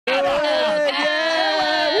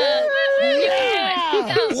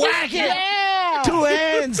Whack it. Yeah. 2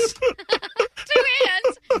 hands. 2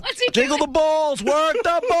 hands. What's he Jiggle the doing? balls. Work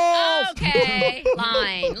the balls. Okay.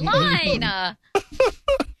 Line.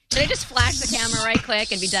 Should I just flash the camera right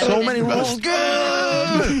quick and be done So with many it? rules.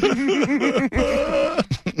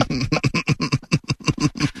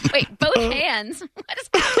 Wait, both hands? What is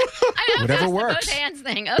happening? Whatever the works. both hands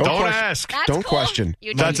thing. Okay. Don't ask. That's Don't cool. question.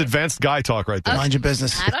 That's advanced guy talk right there. Mind your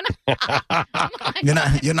business. I don't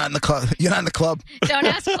know. You're not in the club. You're not in the club. Don't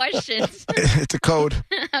ask questions. It's a code.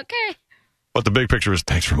 Okay. But the big picture is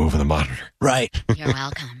thanks for moving the monitor. Right. You're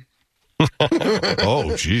welcome.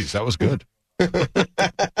 Oh, geez, that was good.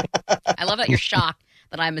 I love that you're shocked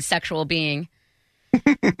that I'm a sexual being.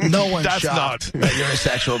 No one's That's shocked not. that you're a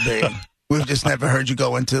sexual being. We've just never heard you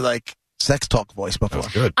go into like sex talk voice before.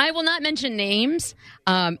 That's good. I will not mention names.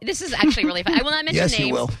 This is actually really fun. I will not mention Yes, names.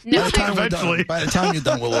 you will. No, Eventually. By the time you're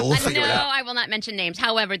done, we'll figure no, it out. I will not mention names.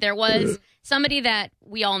 However, there was somebody that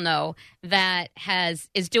we all know that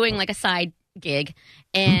is doing like a side gig,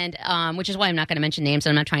 and which is why I'm not going to mention names,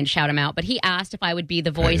 and I'm not trying to shout him out. But he asked if I would be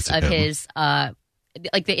the voice it's of him. his,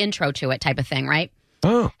 like the intro to it type of thing, right?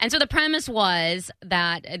 Oh. And so the premise was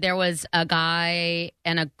that there was a guy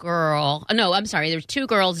and a girl. No, I'm sorry. There's 2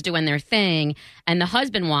 girls doing their thing, and the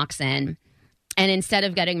husband walks in, and instead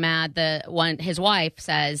of getting mad, his wife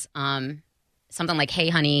says something like, "Hey,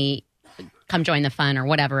 honey, come join the fun," or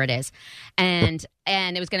whatever it is, and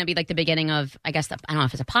it was going to be like the beginning of, I guess, I don't know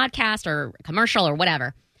if it's a podcast or a commercial or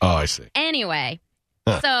whatever. Oh, I see. Anyway.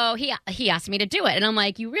 So he asked me to do it, and I'm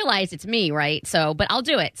like, you realize it's me, right? So, but I'll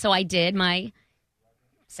do it. So I did my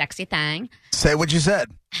sexy thing. Say what you said.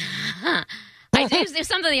 There's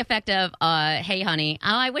something to the effect of, "Hey, honey,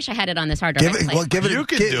 I wish I had it on this hard drive." You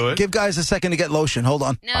can do it. Give guys a second to get lotion. Hold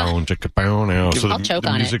on. No, Bow, chicka, bow, now. So I'll choke the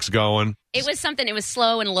on it. music's going. it was something. It was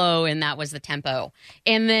slow and low, and that was the tempo.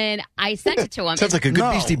 And then I sent it to him. Sounds like a good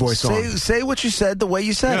Beastie Boys song. Say what you said the way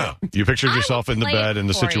you said Yeah. it. You pictured I yourself will in the play bed it in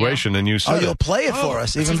the for you. situation, and you Oh, said you'll it. play it for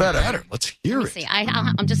us. Even better. Let's hear Let me it. see.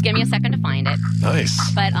 I'm just give me a second to find it.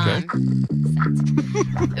 Nice. But Okay.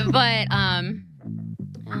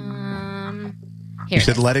 here. You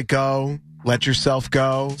said let it go, let yourself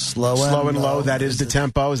go. Slow and low. That is the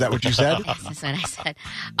tempo. Is that what you said? That's what I said.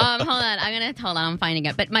 Hold on. I'm finding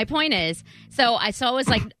it. But my point is, so I was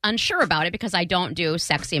like unsure about it because I don't do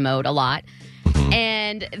sexy mode a lot.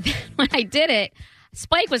 And then when I did it,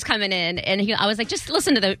 Spike was coming in, and I was like, just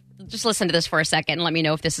listen to this for a second and let me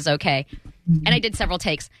know if this is okay. And I did several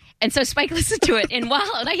takes, and so Spike listened to it, and while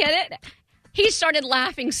I hit it, he started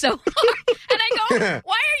laughing so hard. And I go,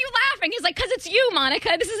 "Why are you laughing?" He's like, "Because it's you,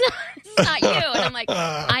 Monica. This is not you." And I'm like,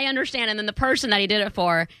 "I understand." And then the person that he did it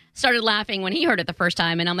for started laughing when he heard it the first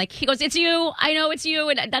time, and I'm like, he goes, "It's you. I know it's you,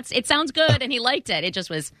 and it sounds good." And he liked it. It just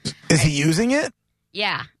was. Is he using it?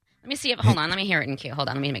 Yeah. Let me see if. Hold on. Let me hear it in cue. Hold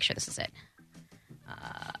on. Let me make sure this is it.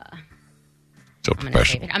 So I'm gonna save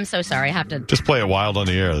professional. it. I'm so sorry. I have to. Just play it wild on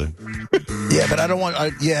the air. Then. Yeah, but I don't want.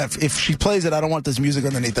 If she plays it, I don't want this music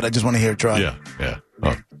underneath it. I just want to hear it try. Yeah.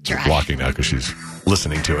 Oh, she's Try. blocking now because she's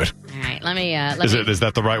listening to it. All right. Let me. Is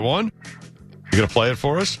that the right one? You gonna play it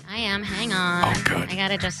for us? I am. Hang on. Oh, good. I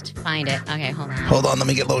gotta just find it. Okay. Hold on. Hold on, let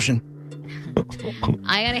me get lotion.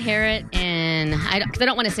 I gotta hear it in. Because I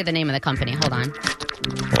don't want to say the name of the company. Hold on.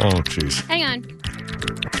 Oh, jeez. Hang on.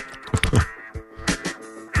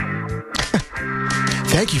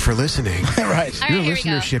 Thank you for listening. Right. All right, Your here we go.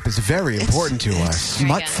 listenership is very important to us.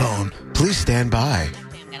 Smut phone. Please stand by.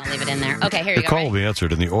 I'm gonna leave it in there. Okay. Here you Your go. call will be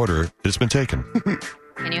answered in the order it's been taken.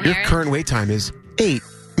 Can you Your hear it? current wait time is 8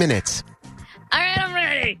 minutes. All right. I'm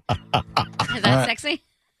ready. Is that sexy?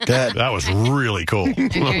 Good. That was really cool. Here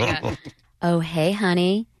you go. Oh, hey,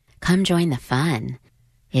 honey. Come join the fun.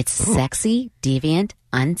 It's sexy, deviant,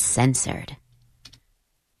 uncensored.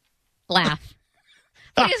 Laugh.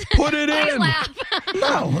 Please, Put it please in. laugh.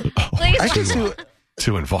 No. Please. I can see.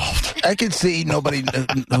 Too involved. I can see nobody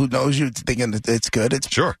who knows you thinking that it's good. It's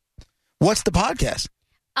Sure. What's the podcast?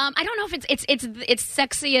 I don't know if it's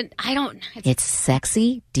sexy and I don't. It's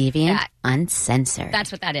sexy, deviant, Yeah. uncensored.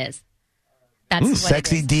 That's what that is. That's what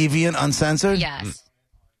Sexy, it is. deviant, uncensored. Yes.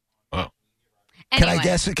 Wow. Can Anyway. I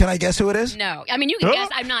guess? Can I guess who it is? No, I mean you can guess.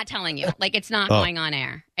 I'm not telling you. Like it's not going on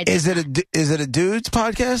air. It's Is it a dude's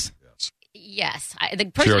podcast? Yes, the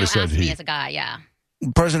person who already asked said me he. is a guy. Yeah.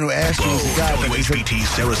 The person who asked you is the guy. but is it- WHBT,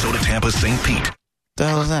 Sarasota, Tampa, St. Pete. the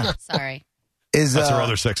hell is that? Sorry. Is That's her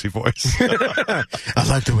other sexy voice. I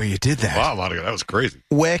like the way you did that. Wow, Monica, that was crazy.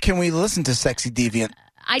 where can we listen to Sexy Deviant?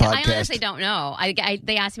 I Podcast. honestly don't know.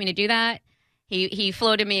 They asked me to do that. He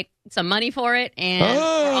floated me some money for it, and we're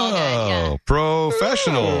all good. Yeah. Oh,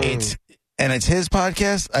 professional. It's and it's his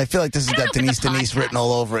podcast, I feel like this has I don't got know if it's a Denise podcast. written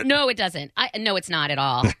all over it. No, it doesn't. No, it's not at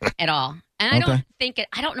all. At all. And I don't think it.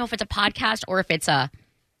 I don't know if it's a podcast or if it's a.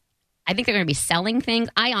 I think they're going to be selling things.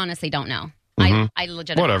 I honestly don't know. I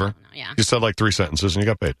legitimately Whatever. don't know. Yeah, You said like 3 sentences and you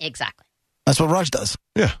got paid. exactly. That's what Rush does.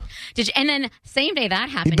 Yeah. Did you? And then same day that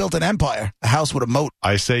He happened. built an empire, a house with a moat.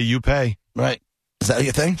 I say you pay. Right. Is that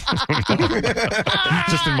your thing?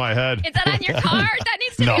 Just in my head. Is that on your card? That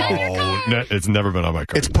needs to be on your card. It's never been on my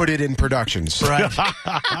card. It's Put It in Productions. Right.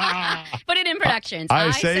 Put it in productions.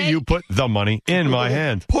 I say you put the money in my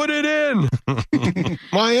hand. Put it in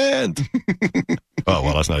my hand. Oh,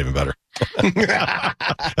 well, that's not even better.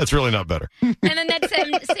 That's really not better. And then that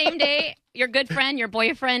same day, your good friend, your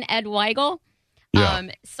boyfriend, Ed Weigel, Yeah.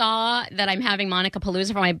 saw that I'm having Monica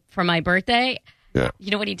Palooza for my birthday. Yeah.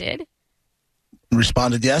 You know what he did?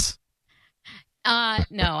 Responded yes. No,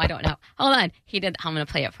 I don't know. Hold on. He did. I'm going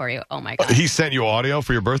to play it for you. Oh my God. He sent you audio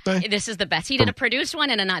for your birthday? This is the best. He did a produced one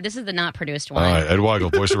and a not. This is the not produced one. All right, Ed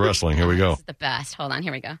Weigel, voice of wrestling. Here we go. This is the best. Hold on.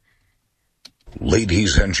 Here we go.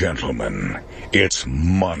 Ladies and gentlemen, it's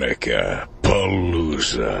Monica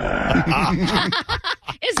Palooza.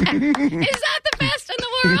 Is that the best in the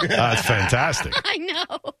world? That's fantastic. I know.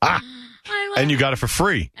 I love And you got it for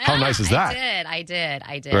free. How nice is that? I did.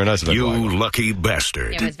 Very nice of Ed You Weigel. lucky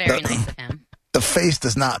bastard. It was very nice of him. The face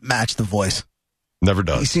does not match the voice. Never He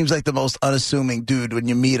does. seems like the most unassuming dude when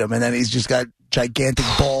you meet him, and then he's just got gigantic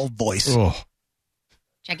bald voice. Oh.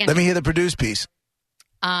 Gigantic. Let me hear the produced piece.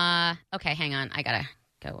 Okay, hang on. I gotta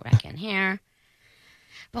go back in here.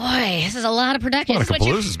 Boy, this is a lot of production. Monica Is this,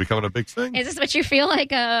 Palooza is becoming a big thing. is this what you feel like,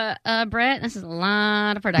 Brett? This is a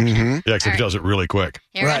lot of production. Yeah, except he does it really quick.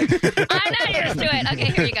 Here Right. I'm not used to it. Okay,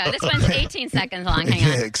 here you go. This one's 18 seconds long. Hang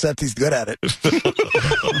Yeah, on. except he's good at it.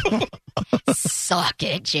 Suck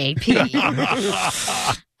it, JP.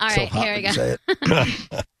 All So right, hot here we when you go. say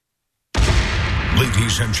it.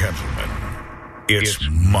 Ladies and gentlemen, it's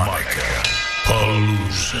Monica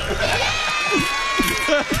Palooza.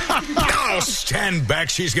 Oh, stand back.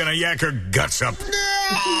 She's going to yak her guts up.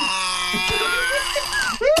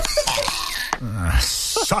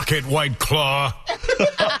 Suck it, White Claw.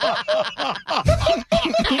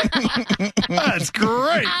 That's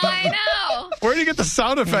great. I know. Where do you get the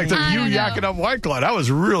sound effect of I you don't know. yakking up White Claw? That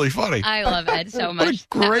was really funny. I love Ed so much.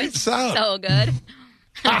 great That was sound. So good.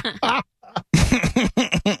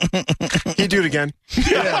 Can you do it again?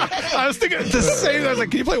 Yeah. I was thinking the same. I was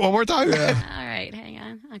like, can you play it one more time? All right, hang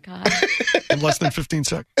on. Oh, God. In less than 15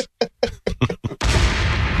 seconds.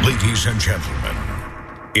 Ladies and gentlemen,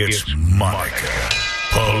 it's Monica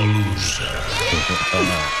Palooza.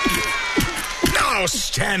 Oh,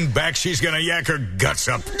 stand back. She's going to yak her guts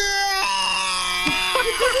up.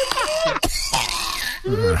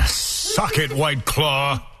 Suck it, White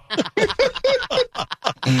Claw.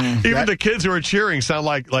 Even the kids who are cheering sound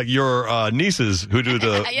like your nieces who do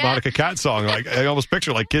the Yeah. Monica Cat song. Like I almost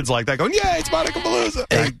picture like kids like that going, "Yeah, it's Monica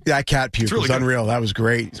Palooza." That cat puke really was good. unreal. That was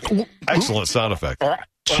great. Excellent sound effect.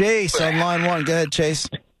 Chase on line one. Go ahead, Chase.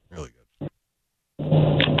 Really good.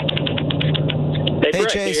 Hey, Hey, Brett,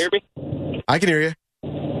 Chase. can you hear me? I can hear you.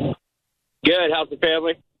 Good. How's the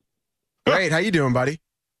family? Great. How you doing, buddy?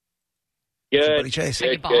 Good. Buddy Chase. Are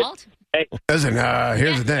you Good, good. bald? Listen,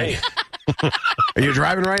 here's the thing. Are you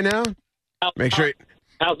driving right now? Make sure.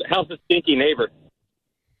 How's the stinky neighbor?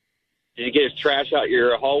 Did you get his trash out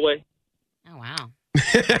your hallway? Oh, wow.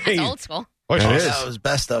 That's old school. Oh, That she's- is. That was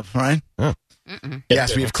best of, right? Mm-mm.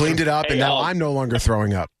 Yes, we've cleaned it up, and Hey, now I'm no longer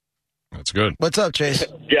throwing up. That's good. What's up, Chase?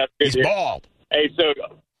 Yeah. He's bald. Hey, so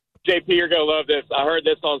JP, you're gonna love this. I heard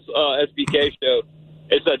this on SBK show.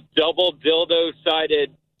 It's a double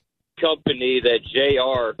dildo-sided company that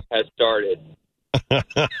JR has started.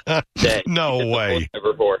 That No he's the way. voice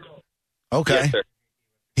over for. Okay. Yes, sir.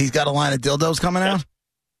 He's got a line of dildos coming out?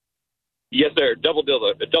 Yes, sir. Double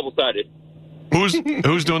dildo, double-sided.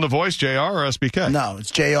 Who's doing the voice, JR or SBK? No, it's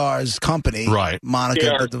JR's company. Right. Monica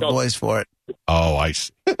JR's did the company. voice for it. Oh, I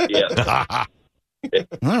see. Yeah. All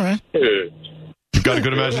right. You've got a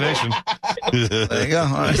good imagination. There you go.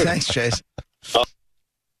 All right. Thanks, Chase. Some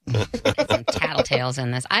tattletales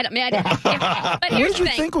in this. I don't. But What here's did the you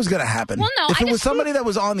thing. think was going to happen? Well, no, if I it was just- somebody that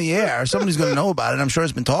was on the air, somebody's going to know about it. I'm sure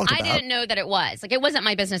it's been talked I about. didn't know that it was. Like, it wasn't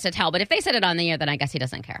my business to tell. But if they said it on the air, then I guess he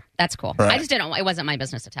doesn't care. That's cool. Right. I just didn't. It wasn't my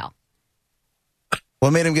business to tell.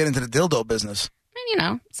 What made him get into the dildo business?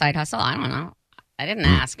 And, side hustle. I don't know. I didn't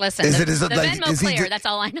ask. Listen, Is the, it- is it the like- Venmo is he clear. di- That's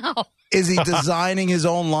all I know. Is he designing his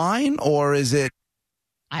own line, or is it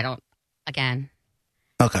I don't. Again.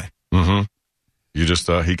 okay? Mm-hmm. You just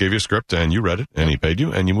he gave you a script and you read it and he paid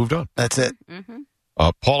you and you moved on. That's it. Mm-hmm.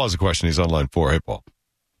 Paul has a question. He's on line 4. Hey, Paul.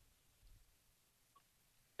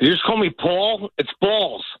 You just call me Paul? It's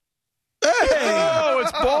Balls. Oh,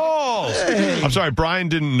 it's balls. Hey. I'm sorry, Brian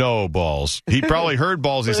didn't know balls. He probably heard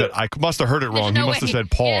balls. He said, I must have heard it wrong. No He must have way.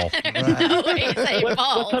 said Paul. Yeah, no way you say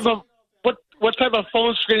balls. What type of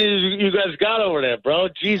phone screen you guys got over there, bro?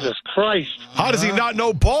 Jesus Christ. How does he not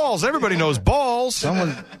know balls? Everybody knows balls.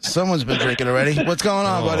 Someone's been drinking already. What's going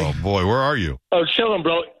on, buddy? Oh, boy, where are you? Oh, chilling,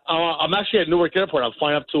 bro. I'm actually at Newark Airport. I'm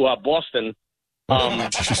flying up to Boston.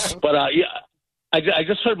 But yeah, I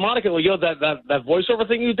just heard Monica, like, yo, that voiceover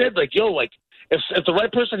thing you did, like, yo, like, if the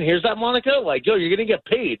right person hears that, Monica, like, yo, you're gonna get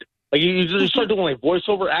paid. Like, you just start doing, like,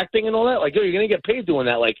 voiceover acting and all that. Like, yo, you're gonna get paid doing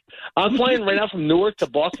that. Like, I'm flying right now from Newark to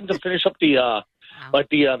Boston to finish up the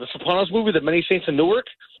Sopranos movie, The Many Saints in Newark.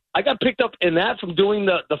 I got picked up in that from doing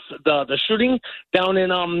the shooting down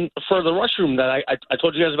in for the Rushroom that I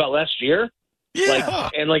told you guys about last year. Yeah.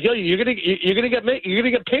 Like, and like, yo, you're gonna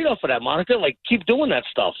get paid off of that, Monica. Like, keep doing that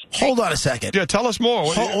stuff. Hold on a second. Yeah, tell us more.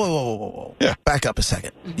 Whoa. Yeah. Back up a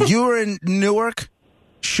second. You were in Newark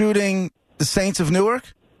shooting The Saints of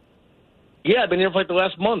Newark? Yeah, I've been here for like the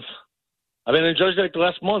last month. I've been in Jersey like the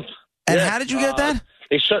last month. And yeah. how did you get that?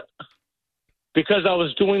 They shut because I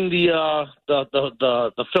was doing the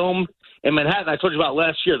film in Manhattan. I told you about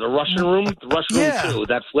last year, the Russian Room, Yeah. 2,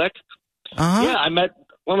 that flick. Uh-huh. Yeah, I met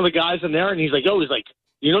one of the guys in there, and he's like,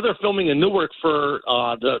 you know, they're filming in Newark for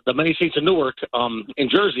the Many Saints in Newark in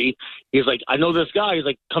Jersey. He's like, I know this guy. He's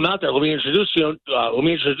like, come out there. Let me introduce you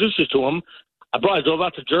to him. I drove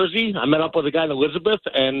out to Jersey. I met up with a guy in Elizabeth,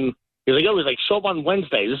 and he's like, show up on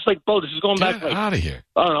Wednesday. This is like, bro, this is going back like, out of here.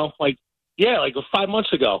 I don't know, like 5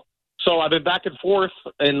 months ago. So I've been back and forth,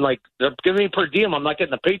 and like they're giving me per diem. I'm not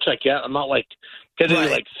getting a paycheck yet. I'm not like getting any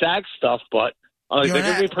like SAG stuff, but they're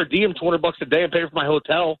giving me per diem $200 a day and pay for my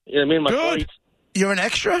hotel. You know what I mean? My flights. You're an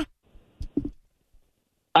extra?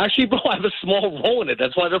 Actually, bro, I have a small role in it.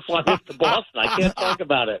 That's why they're flying us to Boston. I can't talk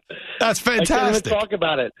about it. That's fantastic. I can't even talk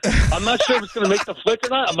about it. I'm not sure if it's going to make the flick or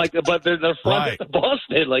not. I'm like, but they're flying us to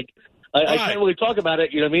Boston. Like, I can't really talk about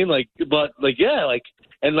it. You know what I mean? Like, but like, yeah, like,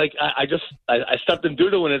 and like, I stepped in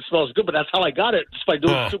doo-doo and it smells good, but that's how I got it, just by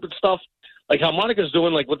doing stupid stuff. Like how Monica's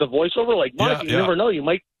doing, like with the voiceover. Like, Monica, you never know. You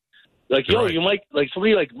might, like, you might, like,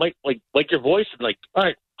 somebody might like your voice and like, all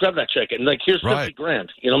right, grab that chick and like, here's $50,000.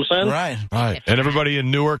 You know what I'm saying? Right. And everybody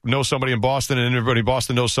in Newark knows somebody in Boston, and everybody in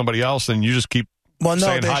Boston knows somebody else, and you just keep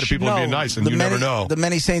saying hi to people and being nice, and you never know. The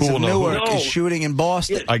Many Saints of Newark is shooting in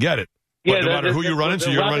Boston. I get it. But no matter who you run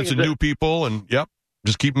into, you're running into new people, and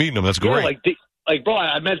just keep meeting them. That's great. Like, bro,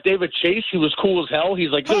 I met David Chase. He was cool as hell. He's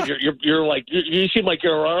like, dude, you're like, you seem like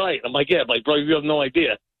you're all right. I'm like, yeah, like, bro, you have no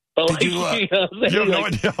idea. But like, you have no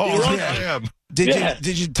idea. Oh, I am.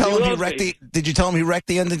 Did you tell him he wrecked Did you tell him he wrecked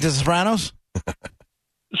the ending to The Sopranos?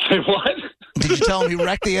 Say what? Did you tell him he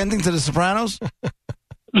wrecked the ending to The Sopranos?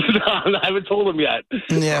 No, I haven't told him yet.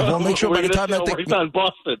 Yeah, well, make sure by the time that thing. He's on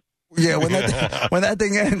Boston. Yeah, when that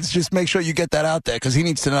thing ends, just make sure you get that out there because he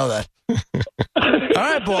needs to know that. All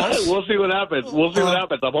right, boss. We'll see what happens. I'm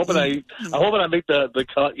hoping I make the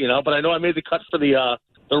cut, you know. But I know I made the cut for the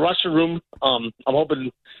Russian Room. I'm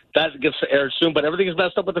hoping that gets aired soon. But everything is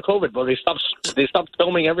messed up with the COVID, bro. They stopped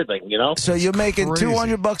filming everything, you know. So you're making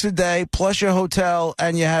 $200 a day plus your hotel,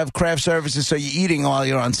 and you have craft services. So you're eating while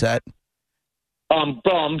you're on set. Bro,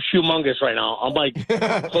 I'm humongous right now. I'm like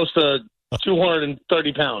close to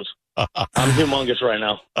 230 pounds. I'm humongous right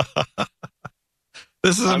now.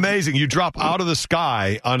 This is amazing. You drop out of the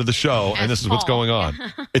sky onto the show, and this is what's going on.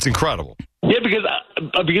 It's incredible. Yeah, because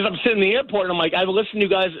I'm sitting in the airport, and I'm like, I haven't listened to you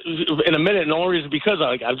guys in a minute, and the only reason is because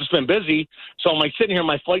I've just been busy. So I'm like sitting here,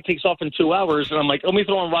 my flight takes off in 2 hours, and I'm like, let me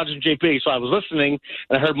throw on Roger and JP. So I was listening,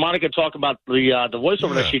 and I heard Monica talk about the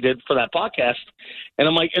voiceover that she did for that podcast, and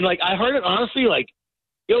I'm like, I heard it honestly, like,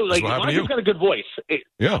 yo, like Monica's got a good voice.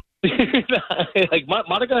 Like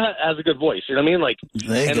Monica has a good voice. You know what I mean? Like,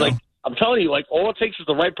 and like I'm telling you, like all it takes is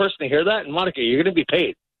the right person to hear that, and Monica, you're going to be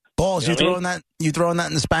paid. Balls, you throwing that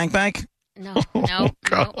in the spank bank? No,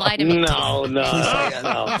 don't lie to me. No.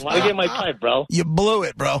 Want to get my pipe, bro? You blew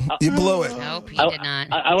it, bro. You blew it. Nope, he did not.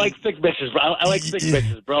 I like thick bitches, bro. I like thick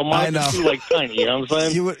bitches, bro. Monica's too like tiny. You know what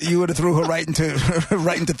I'm saying? You would have threw her right into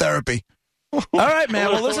therapy. All right,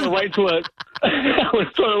 man. Well, listen. I was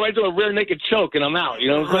throwing right to a rear naked choke, and I'm out. You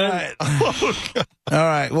know what I'm saying? All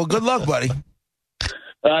right. Well, good luck, buddy.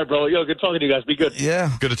 All right, bro. Yo, good talking to you guys. Be good. Yeah.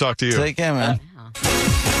 Good to talk to you. Take care, man.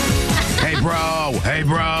 Hey,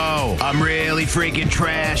 bro, I'm really freaking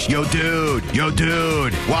trash. Yo,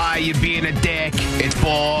 dude, why you being a dick? It's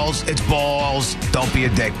balls. Don't be a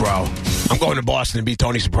dick, bro. I'm going to Boston to be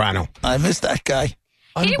Tony Soprano. I missed that guy.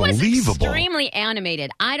 He was extremely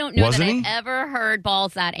animated. I don't know that I've ever heard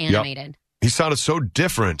Balls that animated. He sounded so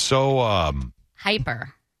different, so...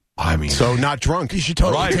 Hyper. I mean, So not drunk. You should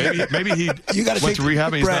totally right? take Maybe he You got to went to rehab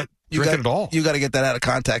and he's Brett, not you drinking gotta- at all. You got to get that out of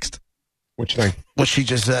context. Which thing? What she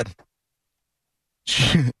just said.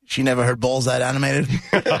 She never heard balls that animated.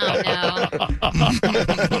 Oh, no.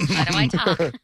 How do I talk?